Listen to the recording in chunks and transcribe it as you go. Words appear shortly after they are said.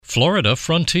Florida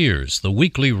Frontiers, the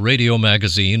weekly radio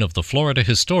magazine of the Florida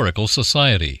Historical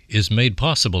Society, is made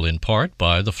possible in part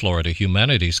by the Florida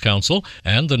Humanities Council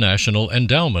and the National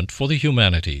Endowment for the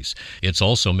Humanities. It's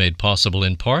also made possible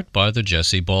in part by the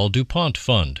Jesse Ball DuPont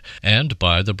Fund and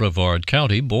by the Brevard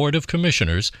County Board of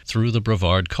Commissioners through the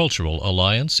Brevard Cultural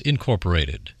Alliance,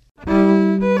 Incorporated.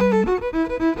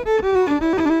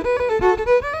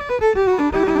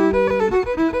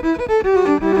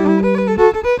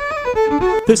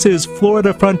 This is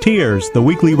Florida Frontiers, the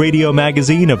weekly radio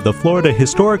magazine of the Florida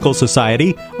Historical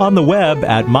Society, on the web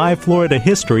at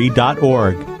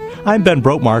myfloridahistory.org. I'm Ben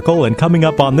Brotemarkle, and coming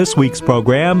up on this week's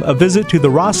program, a visit to the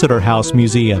Rossiter House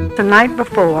Museum. The night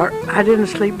before, I didn't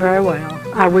sleep very well.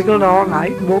 I wiggled all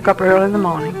night and woke up early in the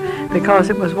morning because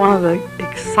it was one of the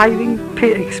exciting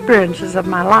experiences of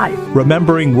my life.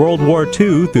 Remembering World War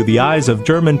II through the eyes of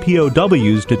German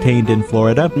POWs detained in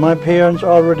Florida. My parents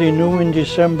already knew in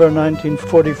December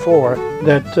 1944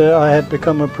 that I had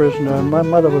become a prisoner, and my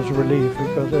mother was relieved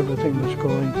because everything was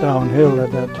going downhill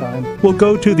at that time. We'll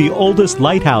go to the oldest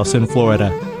lighthouse in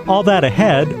Florida. All that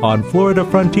ahead on Florida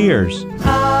Frontiers.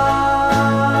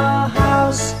 Our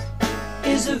house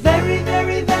is a very,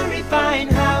 very, very fine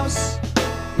house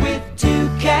with 2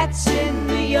 cats in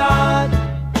the yard.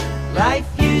 Life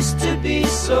used to be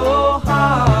so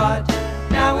hard.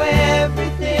 Now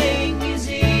everything is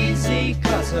easy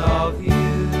 'cause of you.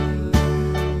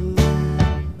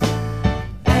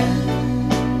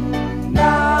 And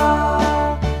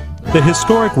now the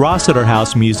historic Rossiter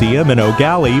House Museum in Eau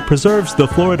Gallie preserves the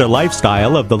Florida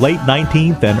lifestyle of the late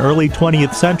 19th and early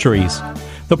 20th centuries.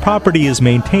 The property is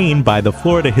maintained by the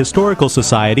Florida Historical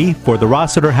Society for the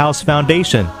Rossiter House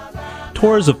Foundation.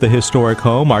 Tours of the historic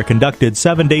home are conducted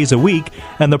 7 days a week,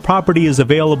 and the property is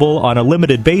available on a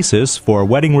limited basis for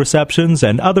wedding receptions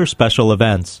and other special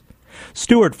events.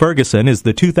 Stuart Ferguson is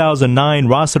the 2009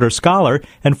 Rossiter Scholar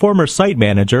and former site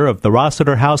manager of the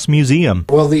Rossiter House Museum.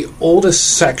 Well, the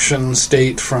oldest sections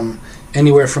date from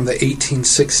anywhere from the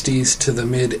 1860s to the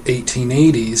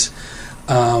mid-1880s,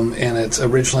 and it's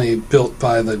originally built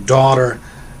by the daughter,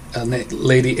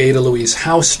 Lady Ada Louise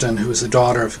Houston, who was the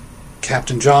daughter of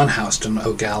Captain John Houston,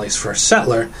 Eau Gallie's first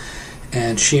settler,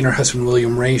 and she and her husband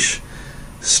William Raish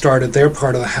started their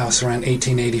part of the house around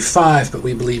 1885, but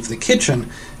we believe the kitchen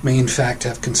may in fact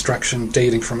have construction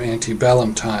dating from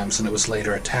antebellum times, and it was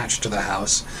later attached to the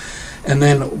house. And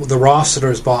then the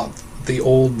Rossiters bought the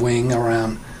old wing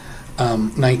around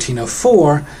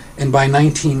 1904, and by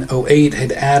 1908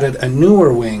 had added a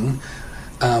newer wing,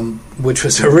 which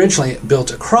was originally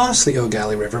built across the Eau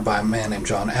Gallie River by a man named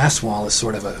John Aswall as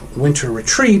sort of a winter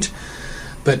retreat,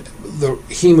 but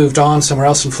he moved on somewhere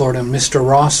else in Florida, and Mr.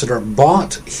 Rossiter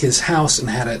bought his house and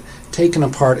had it taken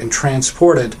apart and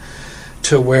transported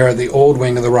to where the old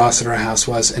wing of the Rossiter House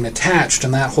was and attached,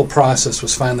 and that whole process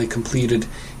was finally completed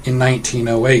in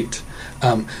 1908.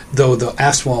 Though the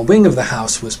Aswall wing of the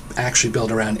house was actually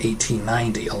built around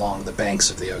 1890 along the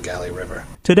banks of the Eau Gallie River.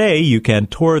 Today, you can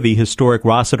tour the historic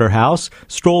Rossiter House,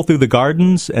 stroll through the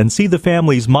gardens, and see the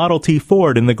family's Model T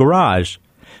Ford in the garage.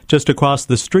 Just across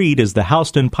the street is the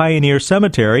Houston Pioneer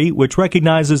Cemetery, which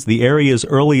recognizes the area's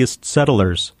earliest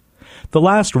settlers. The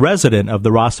last resident of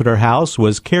the Rossiter House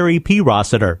was Carrie P.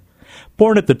 Rossiter.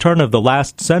 Born at the turn of the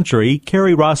last century,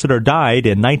 Carrie Rossiter died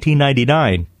in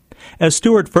 1999. As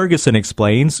Stuart Ferguson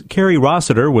explains, Carrie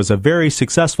Rossiter was a very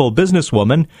successful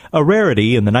businesswoman, a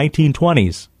rarity in the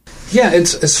 1920s. Yeah,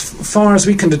 it's as far as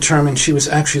we can determine, she was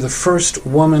actually the first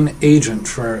woman agent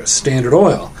for Standard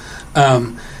Oil.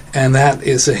 And that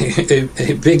is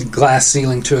a big glass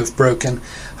ceiling to have broken.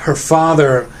 Her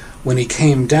father, when he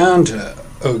came down to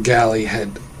Eau Gallie,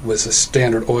 was a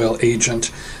Standard Oil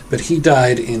agent, but he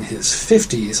died in his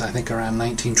 50s, I think around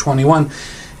 1921.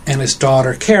 And his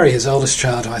daughter, Carrie, his eldest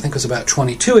child, who I think was about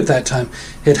 22 at that time,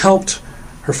 had helped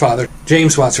her father,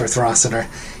 James Wadsworth Rossiter,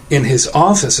 in his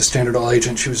office as Standard Oil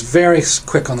agent. She was very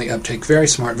quick on the uptake, very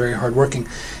smart, very hardworking,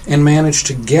 and managed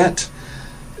to get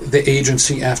the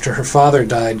agency after her father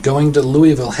died, going to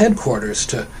Louisville headquarters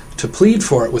to plead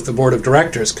for it with the board of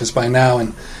directors, because by now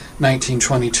in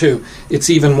 1922,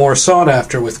 it's even more sought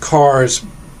after, with cars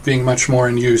being much more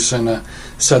in use in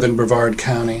southern Brevard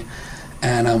County.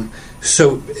 And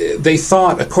so they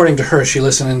thought, according to her, she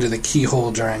listened into the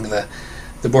keyhole during the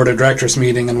board of directors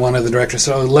meeting, and one of the directors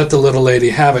said, "Oh, let the little lady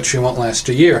have it, she won't last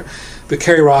a year." But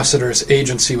Carrie Rossiter's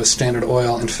agency with Standard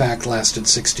Oil, in fact, lasted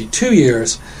 62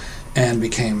 years and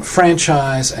became a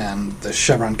franchise and the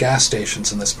Chevron gas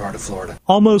stations in this part of Florida.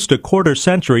 Almost a quarter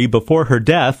century before her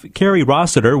death, Carrie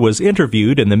Rossiter was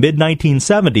interviewed in the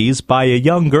mid-1970s by a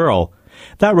young girl.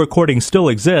 That recording still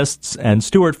exists, and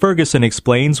Stuart Ferguson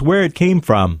explains where it came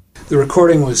from. The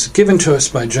recording was given to us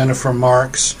by Jennifer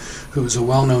Marks, who is a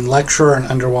well-known lecturer and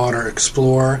underwater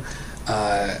explorer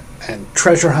and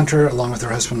treasure hunter, along with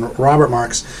her husband Robert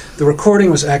Marks. The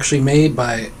recording was actually made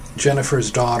by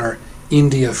Jennifer's daughter,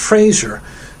 India Fraser,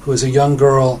 who was a young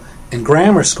girl in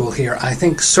grammar school here. I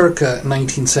think circa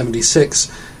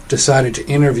 1976, decided to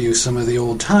interview some of the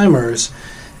old-timers,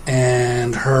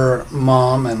 and her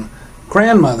mom and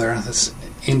grandmother,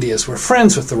 India's, were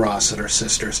friends with the Rossiter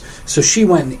sisters. So she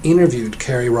went and interviewed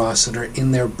Carrie Rossiter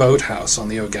in their boathouse on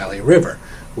the Ogallie River,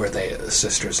 where the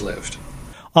sisters lived.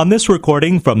 On this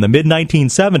recording from the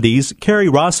mid-1970s, Carrie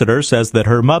Rossiter says that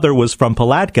her mother was from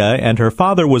Palatka and her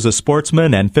father was a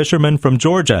sportsman and fisherman from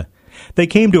Georgia. They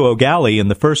came to Ogallie in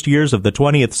the first years of the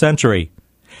 20th century.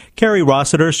 Carrie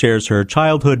Rossiter shares her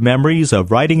childhood memories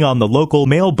of riding on the local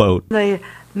mail boat. The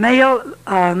mail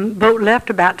boat left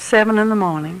about 7 in the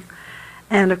morning.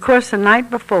 And, of course, the night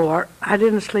before, I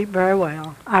didn't sleep very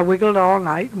well. I wiggled all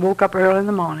night and woke up early in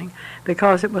the morning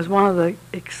because it was one of the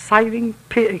exciting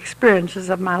experiences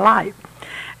of my life.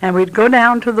 And we'd go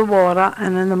down to the water,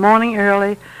 and in the morning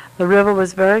early, the river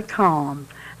was very calm.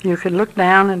 You could look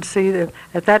down and see that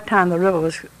at that time the river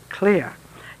was clear.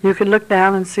 You could look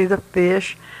down and see the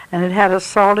fish, and it had a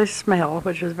salty smell,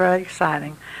 which was very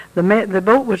exciting. The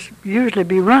boat would usually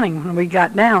be running when we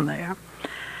got down there.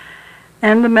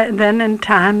 And then in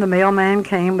time, the mailman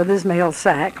came with his mail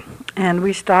sack, and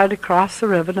we started across the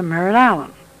river to Merritt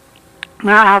Island.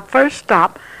 Now, our first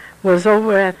stop was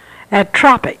over at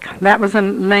Tropic. That was the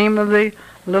name of the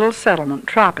little settlement,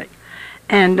 Tropic.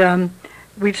 And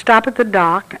we'd stop at the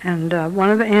dock, and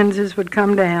one of the Enses would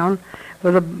come down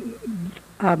with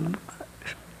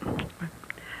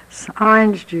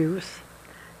orange juice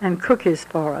and cookies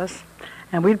for us.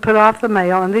 And we'd put off the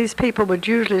mail, and these people would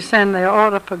usually send their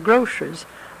order for groceries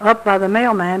up by the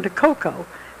mailman to Cocoa,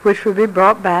 which would be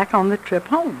brought back on the trip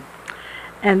home.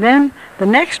 And then the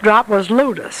next drop was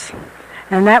Lotus,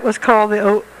 and that was called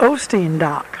the Osteen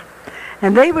Dock.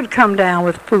 And they would come down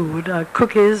with food,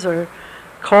 cookies or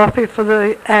coffee for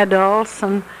the adults,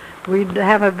 and we'd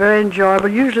have a very enjoyable,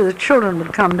 usually the children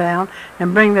would come down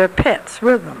and bring their pets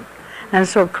with them. And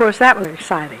so, of course, that was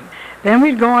exciting. Then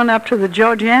we'd go on up to the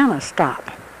Georgiana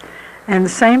stop, and the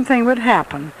same thing would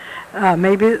happen.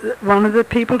 Maybe one of the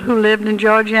people who lived in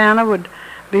Georgiana would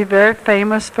be very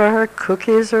famous for her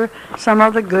cookies or some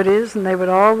other goodies, and they would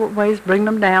always bring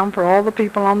them down for all the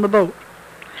people on the boat.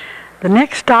 The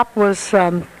next stop was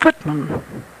Footman,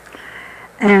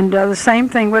 and the same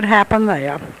thing would happen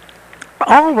there.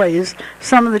 Always,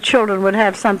 some of the children would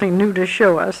have something new to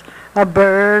show us, a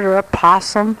bird or a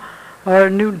possum or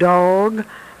a new dog,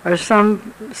 or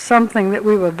something that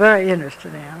we were very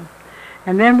interested in.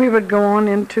 And then we would go on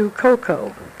into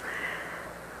Cocoa.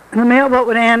 And the mailboat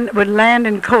would land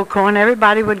in Cocoa, and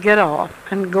everybody would get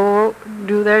off and go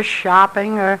do their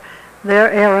shopping or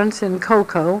their errands in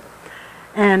Cocoa.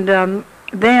 And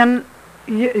then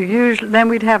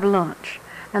we'd have lunch.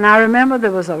 And I remember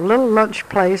there was a little lunch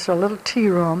place, a little tea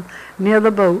room near the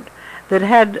boat that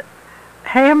had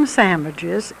ham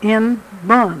sandwiches in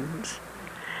buns.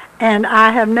 And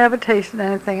I have never tasted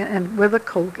anything and with a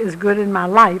Coke as good in my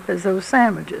life as those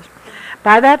sandwiches.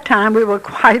 By that time, we were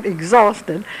quite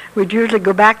exhausted. We'd usually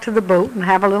go back to the boat and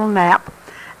have a little nap.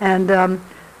 And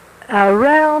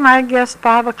around, I guess,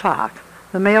 5 o'clock,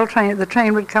 the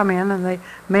train would come in, and the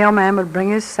mailman would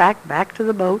bring his sack back to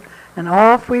the boat, and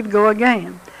off we'd go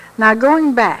again. Now,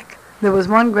 going back, there was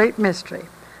one great mystery,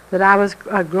 that I was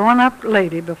a grown-up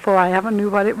lady before I ever knew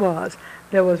what it was.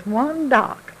 There was one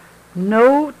dock.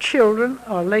 No children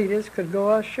or ladies could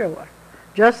go ashore,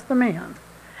 just the men.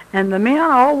 And the men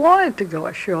all wanted to go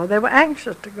ashore. They were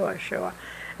anxious to go ashore.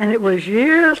 And it was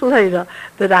years later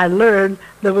that I learned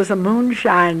there was a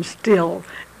moonshine still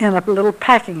in a little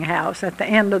packing house at the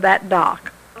end of that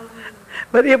dock.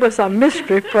 But it was a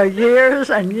mystery for years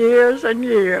and years and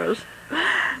years.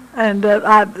 And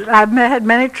I've had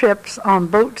many trips on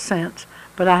boats since,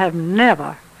 but I have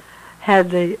never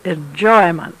had the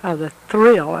enjoyment of the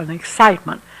thrill and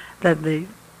excitement that the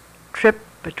trip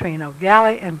between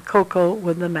Ogallie and Cocoa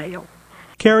with the mail.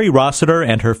 Carrie Rossiter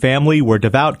and her family were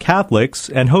devout Catholics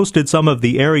and hosted some of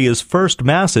the area's first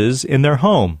masses in their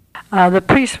home. The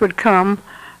priest would come,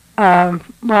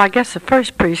 I guess the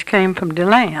first priest came from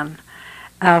DeLand,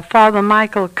 Father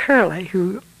Michael Curley,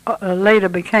 who later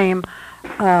became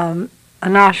an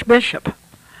archbishop.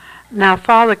 Now,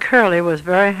 Father Curley was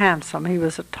very handsome. He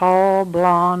was a tall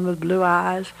blonde with blue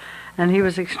eyes, and he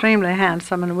was extremely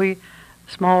handsome, and we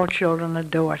small children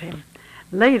adored him.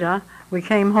 Later, we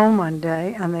came home one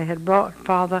day, and they had brought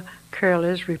Father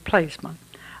Curley's replacement,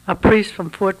 a priest from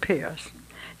Fort Pierce.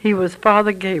 He was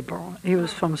Father Gabriel. He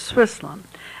was from Switzerland.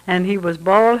 And he was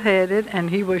bald-headed, and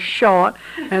he was short,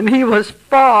 and he was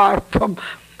far from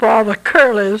Father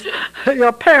Curley's,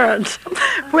 your parents.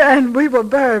 And we were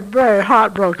very, very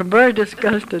heartbroken, very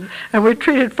disgusted, and we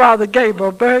treated Father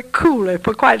Gabriel very coolly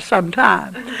for quite some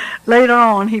time. Later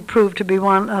on, he proved to be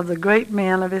one of the great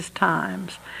men of his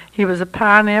times. He was a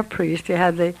pioneer priest. He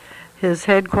had his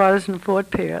headquarters in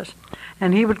Fort Pierce,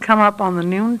 and he would come up on the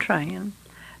noon train,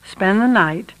 spend the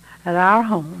night at our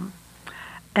home,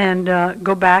 and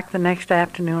go back the next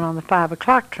afternoon on the 5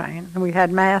 o'clock train. And we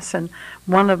had Mass in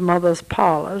one of Mother's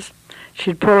parlors.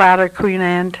 She'd pull out her Queen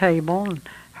Anne table and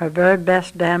her very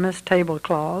best damask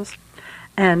tablecloths.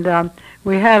 And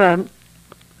we had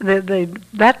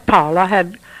that parlor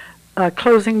had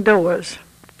closing doors,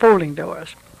 folding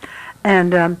doors.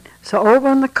 And so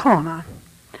over in the corner,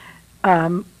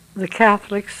 the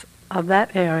Catholics of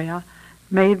that area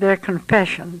made their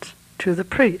confessions to the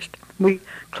priest. We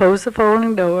closed the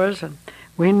folding doors, and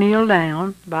we kneeled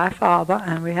down by Father,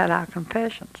 and we had our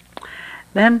confessions.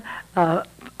 Then our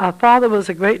Father was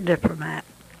a great diplomat.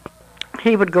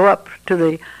 He would go up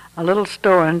to a little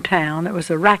store in town. It was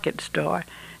a racket store.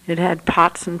 It had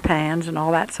pots and pans and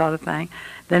all that sort of thing.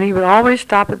 Then he would always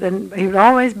stop at he would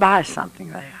always buy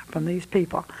something there from these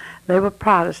people. They were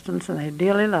Protestants, and they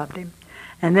dearly loved him.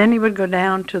 And then he would go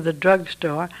down to the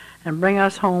drugstore and bring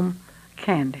us home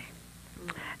candy.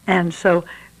 And so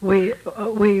we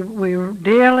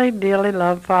dearly, dearly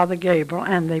love Father Gabriel,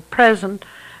 and the present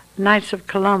Knights of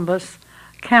Columbus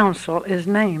Council is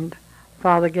named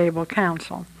Father Gabriel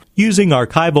Council. Using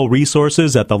archival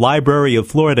resources at the Library of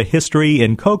Florida History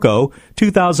in Cocoa,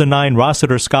 2009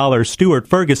 Rossiter scholar Stuart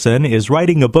Ferguson is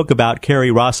writing a book about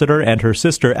Carrie Rossiter and her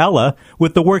sister Ella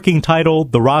with the working title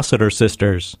The Rossiter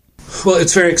Sisters. Well,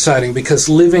 it's very exciting because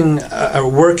living or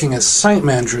working as site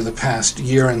manager the past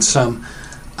year and some,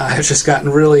 I've just gotten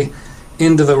really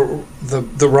into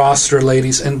the Rossiter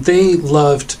ladies, and they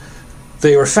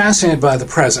were fascinated by the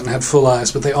present and had full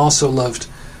eyes, but they also loved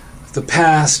the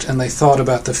past, and they thought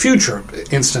about the future,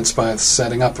 instanced by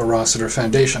setting up a Rossiter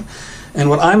Foundation. And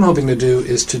what I'm hoping to do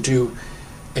is to do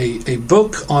a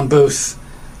book on both,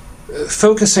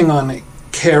 focusing on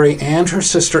Carrie and her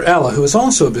sister Ella, who is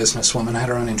also a businesswoman, had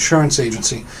her own insurance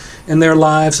agency, and their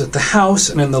lives at the house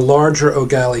and in the larger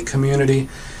O'Galley community,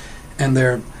 and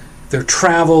their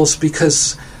travels,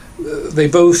 because they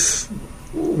both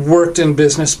worked in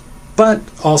business, but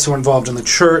also involved in the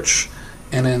church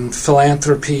and in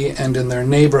philanthropy and in their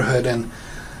neighborhood. And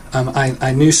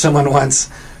I knew someone once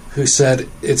who said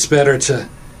it's better to,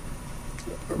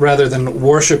 rather than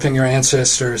worshiping your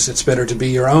ancestors, it's better to be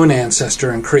your own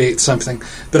ancestor and create something.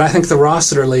 But I think the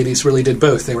Rossiter ladies really did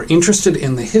both. They were interested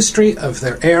in the history of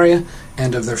their area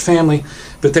and of their family,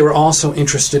 but they were also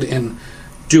interested in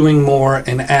doing more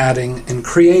and adding and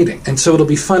creating. And so it'll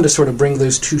be fun to sort of bring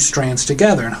those two strands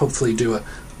together and hopefully do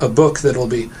a book that will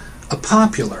be a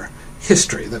popular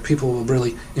history that people will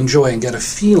really enjoy and get a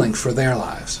feeling for their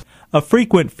lives. A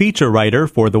frequent feature writer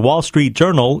for the Wall Street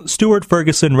Journal, Stuart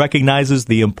Ferguson recognizes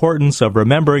the importance of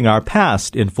remembering our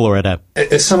past in Florida.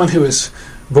 As someone who was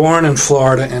born in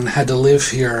Florida and had to live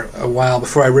here a while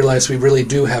before I realized we really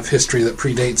do have history that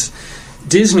predates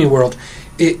Disney World,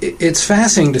 it's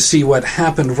fascinating to see what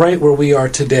happened right where we are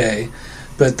today,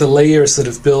 but the layers that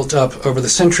have built up over the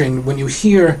century. And when you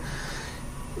hear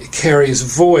Carrie's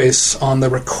voice on the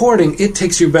recording, it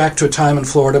takes you back to a time in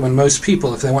Florida when most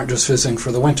people, if they weren't just visiting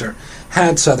for the winter,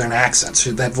 had southern accents.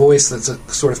 That voice that's a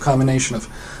sort of combination of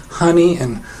honey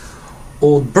and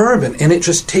old bourbon, and it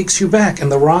just takes you back.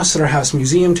 And the Rossiter House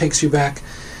Museum takes you back,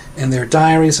 and their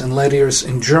diaries and letters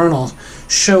and journals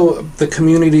show the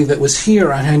community that was here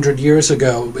 100 years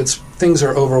ago. Things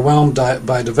are overwhelmed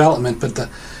by development, but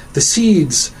the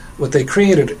seeds, what they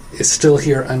created, is still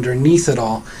here underneath it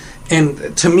all.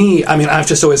 And to me, I mean, I've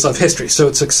just always loved history, so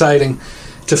it's exciting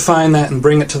to find that and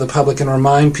bring it to the public and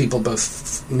remind people,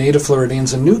 both native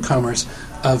Floridians and newcomers,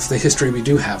 of the history we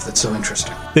do have that's so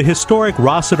interesting. The historic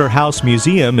Rossiter House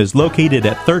Museum is located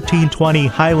at 1320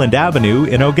 Highland Avenue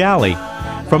in O'Galley.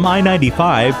 From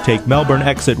I-95, take Melbourne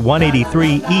exit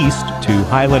 183 east to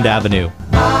Highland Avenue.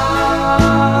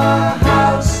 Our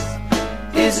house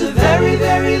is a very,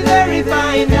 very, very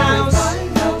fine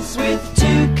house with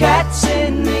 2 cats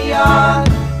in the yard.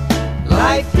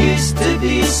 Life used to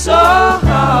be so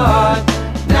hard.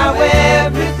 Now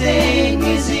everything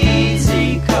is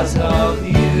easy 'cause of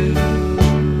you.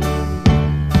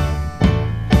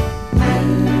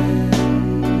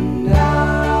 And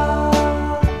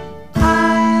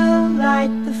I'll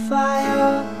light the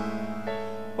fire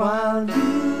while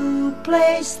you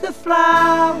place the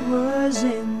flowers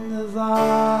in the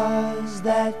vase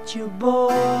that that you're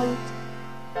bored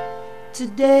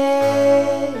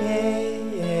today.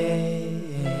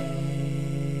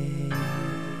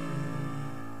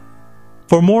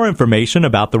 For more information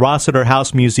about the Rossiter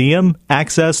House Museum,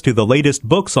 access to the latest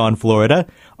books on Florida,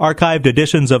 archived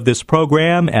editions of this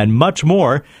program, and much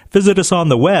more, visit us on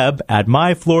the web at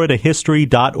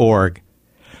myfloridahistory.org.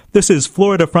 This is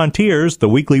Florida Frontiers, the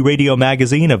weekly radio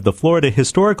magazine of the Florida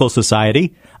Historical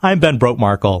Society. I'm Ben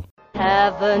Brotemarkle.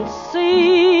 Haven't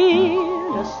seen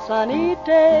a sunny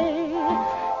day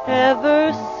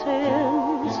ever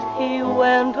since he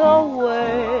went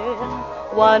away.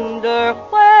 Wonder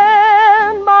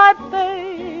when my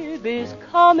baby's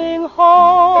coming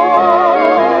home.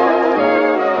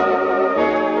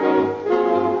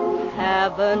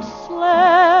 Haven't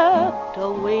slept a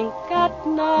wink at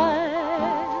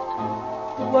night,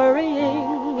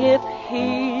 worrying if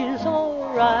he's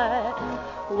alright.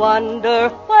 Wonder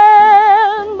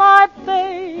when my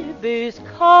baby's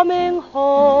coming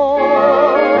home.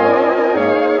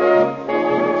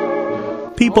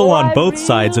 People on both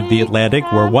sides of the Atlantic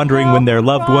were wondering when their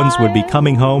loved ones would be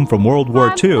coming home from World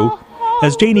War II.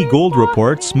 As Janie Gould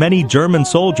reports, many German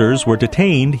soldiers were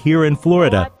detained here in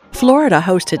Florida. Florida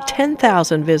hosted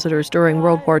 10,000 visitors during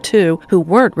World War II who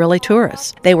weren't really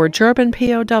tourists. They were German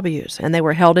POWs, and they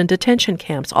were held in detention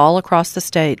camps all across the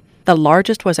state. The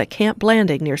largest was at Camp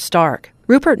Blanding near Stark.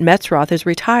 Rupert Metzroth is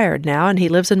retired now, and he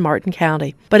lives in Martin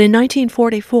County. But in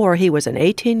 1944, he was an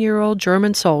 18-year-old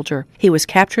German soldier. He was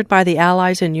captured by the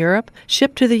Allies in Europe,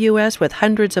 shipped to the U.S. with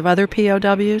hundreds of other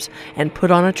POWs, and put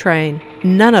on a train.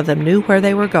 None of them knew where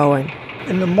they were going.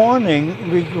 In the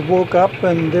morning, we woke up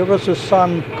and there was a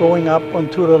sun going up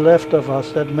onto the left of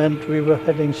us. That meant we were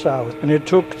heading south. And it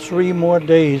took 3 more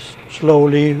days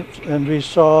slowly, and we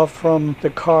saw from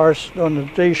the cars on the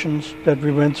stations that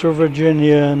we went through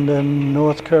Virginia and then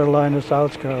North Carolina,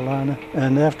 South Carolina.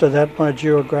 And after that, my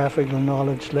geographical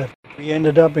knowledge left. We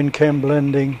ended up in Camp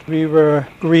Blanding. We were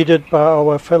greeted by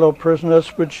our fellow prisoners,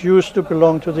 which used to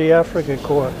belong to the Africa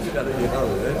Corps.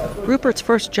 Rupert's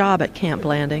first job at Camp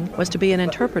Blanding was to be an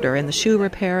interpreter in the shoe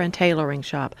repair and tailoring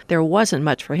shop. There wasn't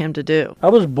much for him to do. I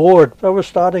was bored. I was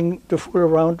starting to fool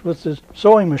around with the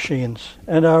sewing machines.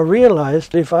 And I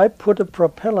realized if I put a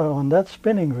propeller on that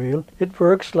spinning wheel, it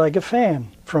works like a fan.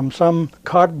 From some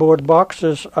cardboard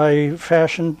boxes, I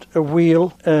fashioned a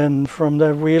wheel, and from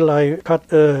that wheel I cut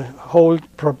a whole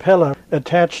propeller,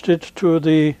 attached it to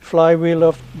the flywheel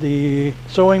of the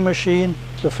sewing machine.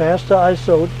 The faster I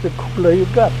sewed, the cooler you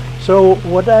got. So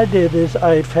what I did is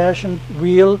I fashioned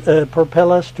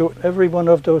propellers to every one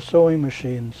of those sewing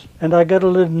machines. And I got a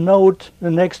little note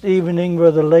the next evening where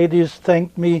the ladies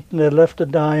thanked me and they left a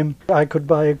dime. I could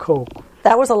buy a Coke.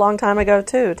 That was a long time ago,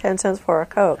 too. 10 cents for a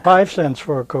Coke. 5 cents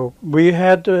for a Coke. We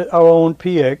had our own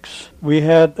PX. We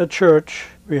had a church.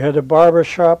 We had a barber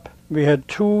shop. We had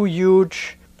 2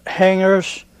 huge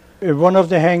hangars. In one of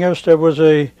the hangars there was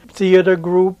a theater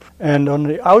group, and on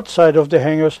the outside of the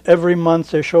hangars every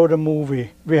month they showed a movie.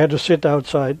 We had to sit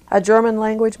outside. A German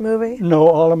language movie? No,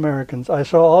 all Americans. I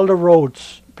saw all the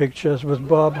Rhodes pictures with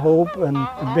Bob Hope and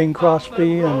Bing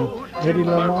Crosby and Eddie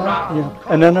Lamar. Yeah.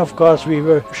 And then of course we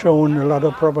were shown a lot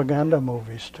of propaganda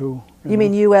movies too. You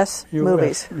mean U.S.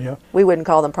 movies? Yeah. We wouldn't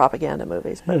call them propaganda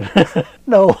movies.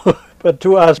 No, but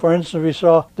to us, for instance, we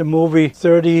saw the movie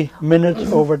 30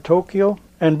 Minutes Over Tokyo,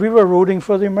 and we were rooting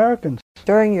for the Americans.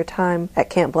 During your time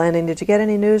at Camp Blanding, did you get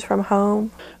any news from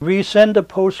home? We sent a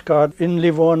postcard in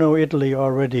Livorno, Italy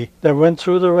already that went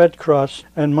through the Red Cross,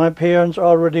 and my parents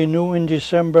already knew in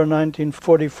December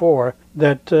 1944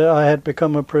 that I had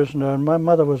become a prisoner, and my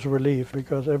mother was relieved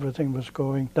because everything was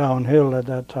going downhill at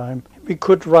that time. We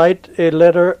could write a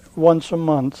letter once a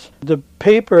month. The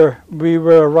paper we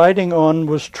were writing on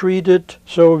was treated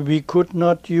so we could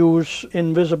not use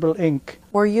invisible ink.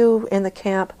 Were you in the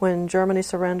camp when Germany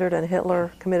surrendered and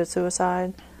Hitler committed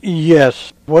suicide?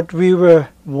 Yes. What we were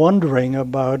wondering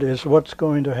about is what's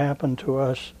going to happen to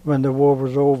us when the war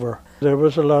was over. There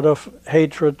was a lot of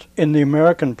hatred in the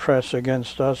American press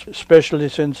against us, especially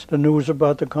since the news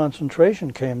about the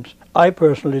concentration camps. I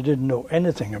personally didn't know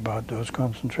anything about those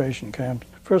concentration camps.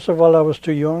 First of all, I was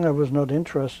too young. I was not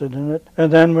interested in it.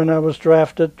 And then when I was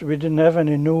drafted, we didn't have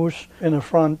any news in the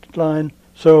front line.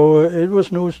 So it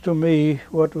was news to me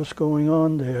what was going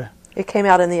on there. It came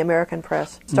out in the American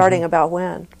press, starting about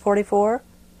when? 44?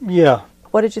 Yeah.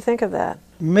 What did you think of that?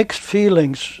 Mixed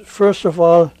feelings. First of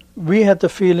all, we had the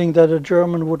feeling that a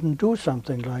German wouldn't do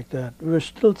something like that. We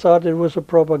still thought it was a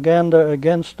propaganda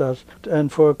against us.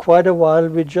 And for quite a while,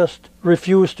 we just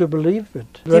refused to believe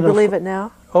it. Do you believe it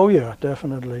now? Oh, yeah,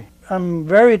 definitely. I'm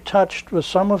very touched with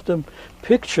some of the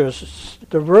pictures.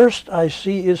 The worst I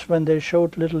see is when they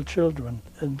showed little children.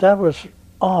 And that was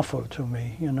awful to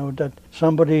me, that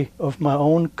somebody of my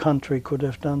own country could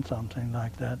have done something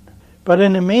like that. But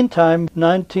in the meantime,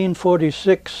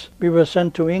 1946, we were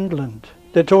sent to England.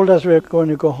 They told us we were going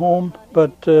to go home,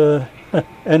 but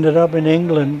ended up in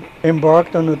England,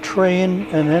 embarked on a train,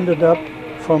 and ended up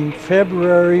from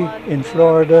February in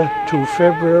Florida to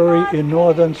February in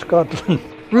northern Scotland.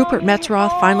 Rupert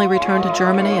Metzroth finally returned to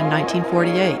Germany in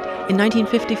 1948. In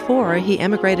 1954, he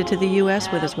emigrated to the U.S.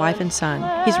 with his wife and son.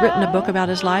 He's written a book about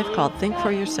his life called Think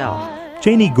for Yourself.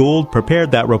 Janie Gould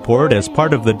prepared that report as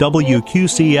part of the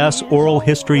WQCS Oral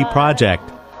History Project.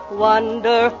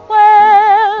 Wonder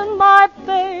when my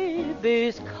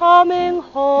baby's coming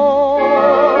home.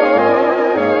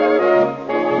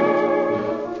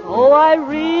 Oh, I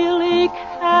really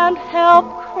can't help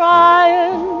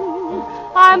crying.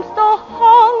 I'm so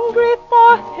hungry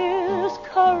for his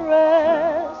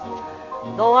caress.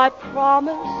 Though I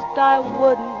promised I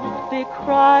wouldn't be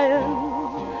crying,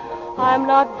 I'm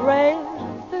not brave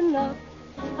enough,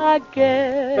 I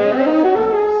guess.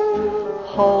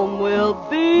 Home will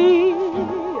be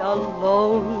a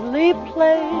lonely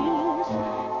place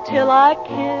till I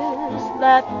kiss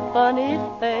that funny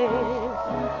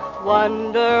face.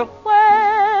 Wonder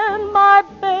when my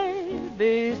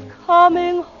baby's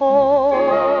coming home.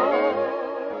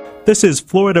 This is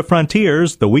Florida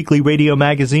Frontiers, the weekly radio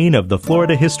magazine of the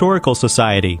Florida Historical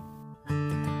Society.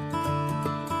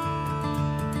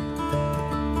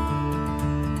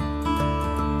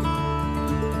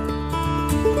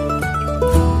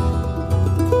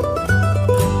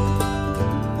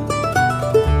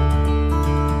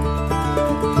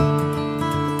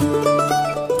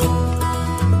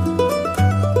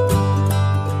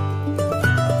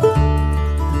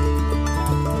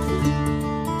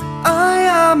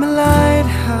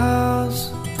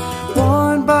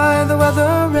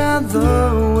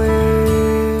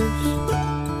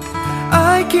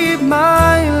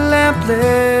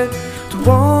 To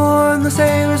warn the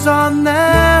sailors on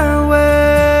their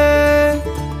way.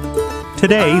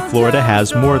 Today, Florida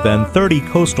has more than 30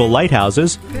 coastal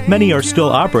lighthouses. Many are still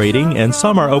operating, and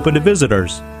some are open to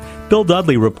visitors. Bill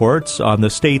Dudley reports on the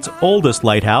state's oldest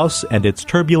lighthouse and its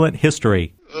turbulent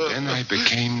history. Then I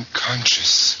became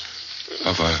conscious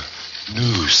of a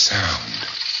new sound.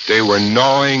 They were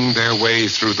gnawing their way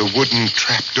through the wooden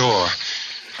trapdoor.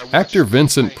 Actor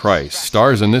Vincent Price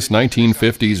stars in this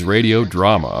 1950s radio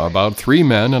drama about three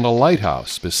men in a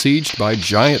lighthouse besieged by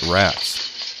giant rats.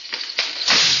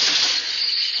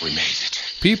 We made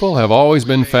it. People have always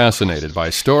been fascinated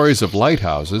by stories of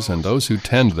lighthouses and those who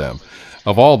tend them.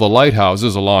 Of all the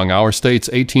lighthouses along our state's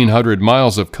 1,800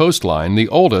 miles of coastline, the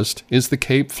oldest is the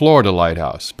Cape Florida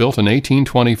Lighthouse, built in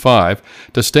 1825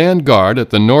 to stand guard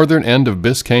at the northern end of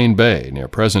Biscayne Bay, near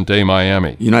present-day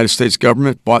Miami. The United States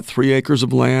government bought 3 acres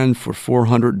of land for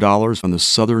 $400 on the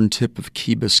southern tip of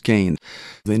Key Biscayne.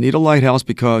 They need a lighthouse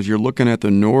because you're looking at the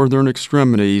northern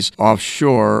extremities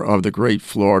offshore of the Great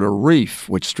Florida Reef,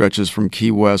 which stretches from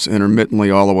Key West intermittently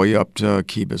all the way up to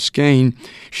Key Biscayne.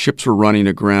 Ships were running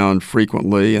aground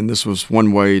frequently, and this was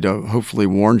one way to hopefully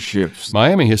warn ships.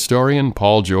 Miami historian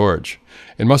Paul George.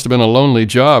 It must have been a lonely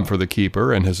job for the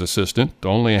keeper and his assistant.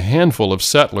 Only a handful of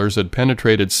settlers had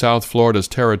penetrated South Florida's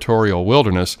territorial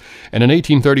wilderness, and in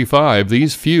 1835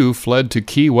 these few fled to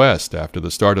Key West after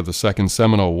the start of the Second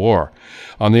Seminole War.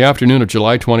 On the afternoon of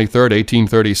July 23,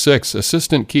 1836,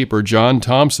 assistant keeper John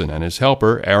Thompson and his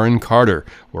helper Aaron Carter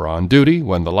were on duty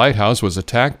when the lighthouse was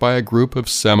attacked by a group of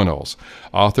Seminoles.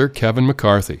 Author Kevin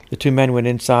McCarthy. The two men went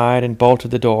inside and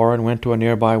bolted the door and went to a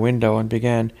nearby window and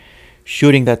began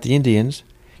shooting at the Indians.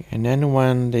 And then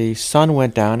when the sun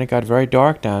went down, it got very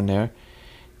dark down there,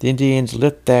 the Indians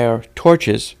lit their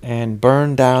torches and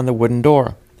burned down the wooden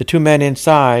door. The two men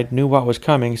inside knew what was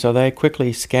coming, so they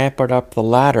quickly scampered up the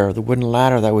ladder, the wooden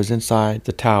ladder that was inside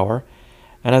the tower.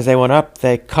 And as they went up,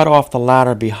 they cut off the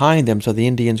ladder behind them so the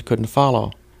Indians couldn't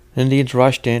follow. The Indians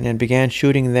rushed in and began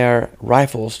shooting their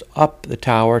rifles up the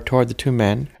tower toward the two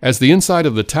men. As the inside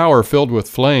of the tower filled with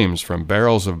flames from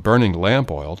barrels of burning lamp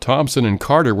oil, Thompson and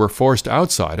Carter were forced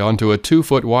outside onto a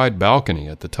 2-foot-wide balcony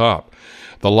at the top.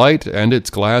 The light and its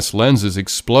glass lenses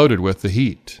exploded with the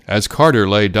heat. As Carter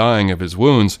lay dying of his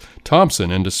wounds,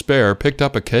 Thompson, in despair, picked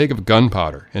up a keg of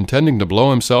gunpowder, intending to blow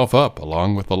himself up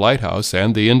along with the lighthouse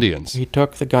and the Indians. He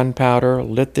took the gunpowder,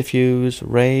 lit the fuse,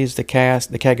 raised the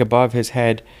keg above his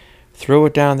head, threw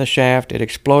it down the shaft, it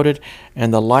exploded,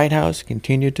 and the lighthouse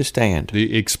continued to stand.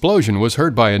 The explosion was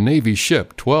heard by a Navy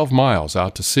ship 12 miles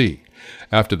out to sea.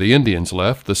 After the Indians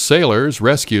left, the sailors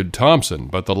rescued Thompson,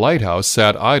 but the lighthouse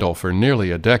sat idle for nearly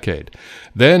a decade.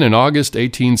 Then, in August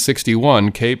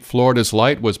 1861, Cape Florida's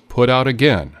light was put out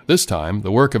again, this time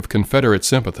the work of Confederate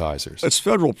sympathizers. It's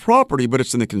federal property, but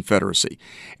it's in the Confederacy.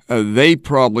 They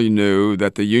probably knew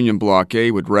that the Union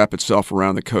blockade would wrap itself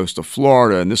around the coast of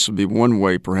Florida, and this would be one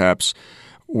way, perhaps,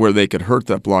 where they could hurt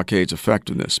that blockade's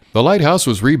effectiveness. The lighthouse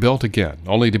was rebuilt again,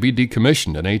 only to be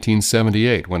decommissioned in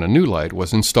 1878 when a new light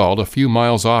was installed a few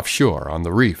miles offshore on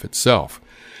the reef itself.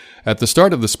 At the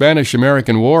start of the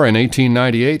Spanish-American War in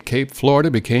 1898, Cape Florida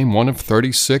became one of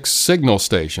 36 signal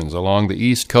stations along the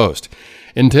East Coast,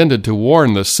 intended to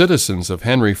warn the citizens of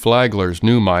Henry Flagler's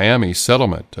new Miami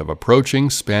settlement of approaching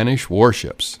Spanish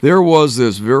warships. There was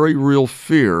this very real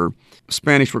fear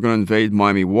Spanish were going to invade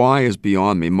Miami. Why is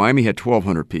beyond me. Miami had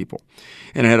 1,200 people,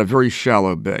 and it had a very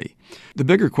shallow bay. The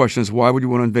bigger question is, why would you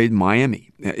want to invade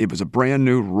Miami? It was a brand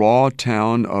new, raw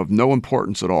town of no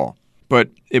importance at all. But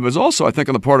it was also, I think,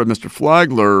 on the part of Mr.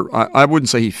 Flagler, I wouldn't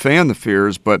say he fanned the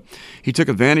fears, but he took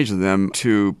advantage of them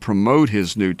to promote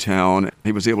his new town.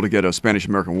 He was able to get a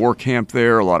Spanish-American war camp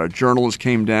there. A lot of journalists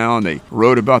came down. They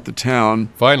wrote about the town.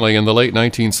 Finally, in the late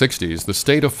 1960s, the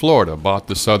state of Florida bought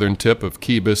the southern tip of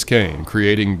Key Biscayne,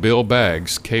 creating Bill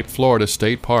Bagg's Cape Florida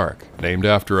State Park, named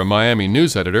after a Miami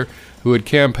news editor who had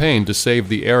campaigned to save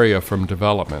the area from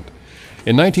development.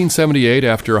 In 1978,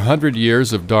 after 100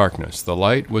 years of darkness, the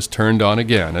light was turned on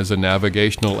again as a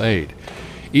navigational aid.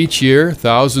 Each year,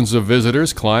 thousands of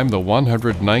visitors climb the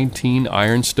 119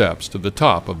 iron steps to the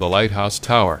top of the lighthouse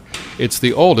tower. It's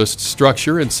the oldest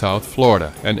structure in South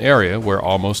Florida, an area where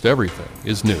almost everything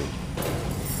is new.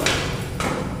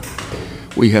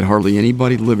 We had hardly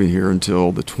anybody living here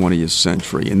until the 20th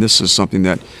century, and this is something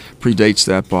that predates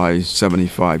that by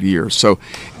 75 years. So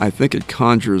I think it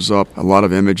conjures up a lot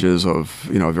of images of,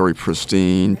 a very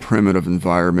pristine, primitive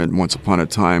environment once upon a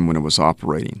time when it was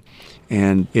operating.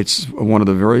 And it's one of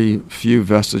the very few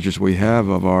vestiges we have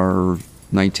of our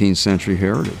 19th century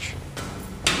heritage.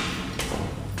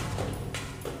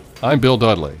 I'm Bill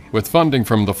Dudley. With funding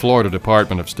from the Florida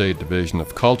Department of State Division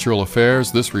of Cultural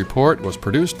Affairs, this report was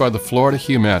produced by the Florida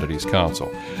Humanities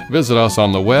Council. Visit us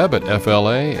on the web at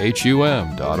flahum.org.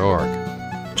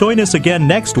 Join us again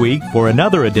next week for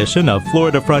another edition of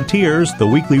Florida Frontiers, the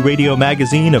weekly radio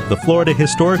magazine of the Florida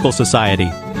Historical Society.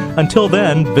 Until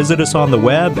then, visit us on the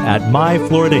web at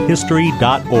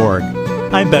myfloridahistory.org.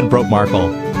 I'm Ben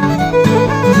Brotemarkle.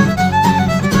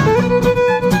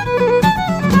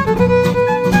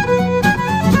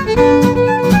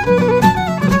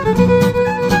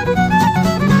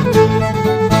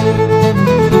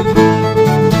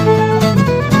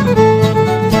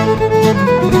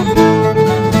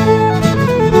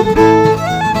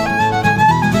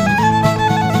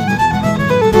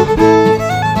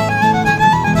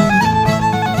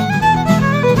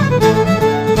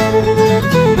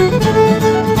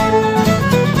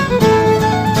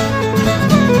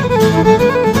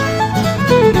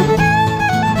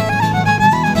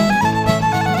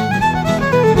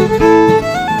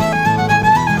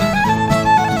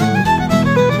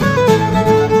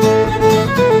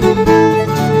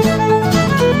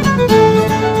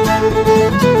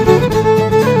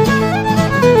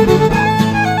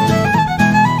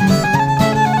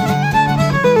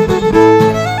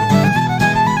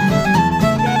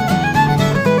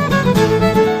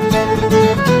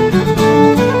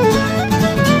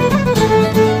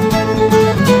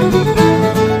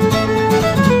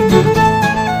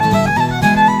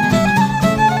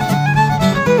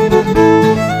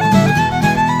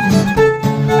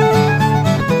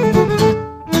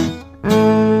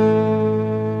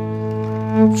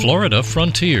 Florida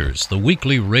Frontiers, the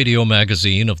weekly radio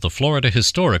magazine of the Florida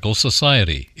Historical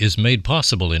Society, is made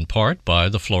possible in part by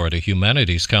the Florida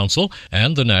Humanities Council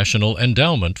and the National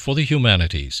Endowment for the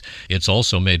Humanities. It's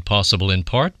also made possible in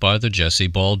part by the Jesse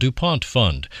Ball DuPont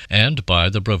Fund and by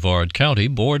the Brevard County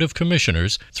Board of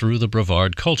Commissioners through the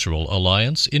Brevard Cultural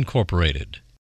Alliance, Incorporated.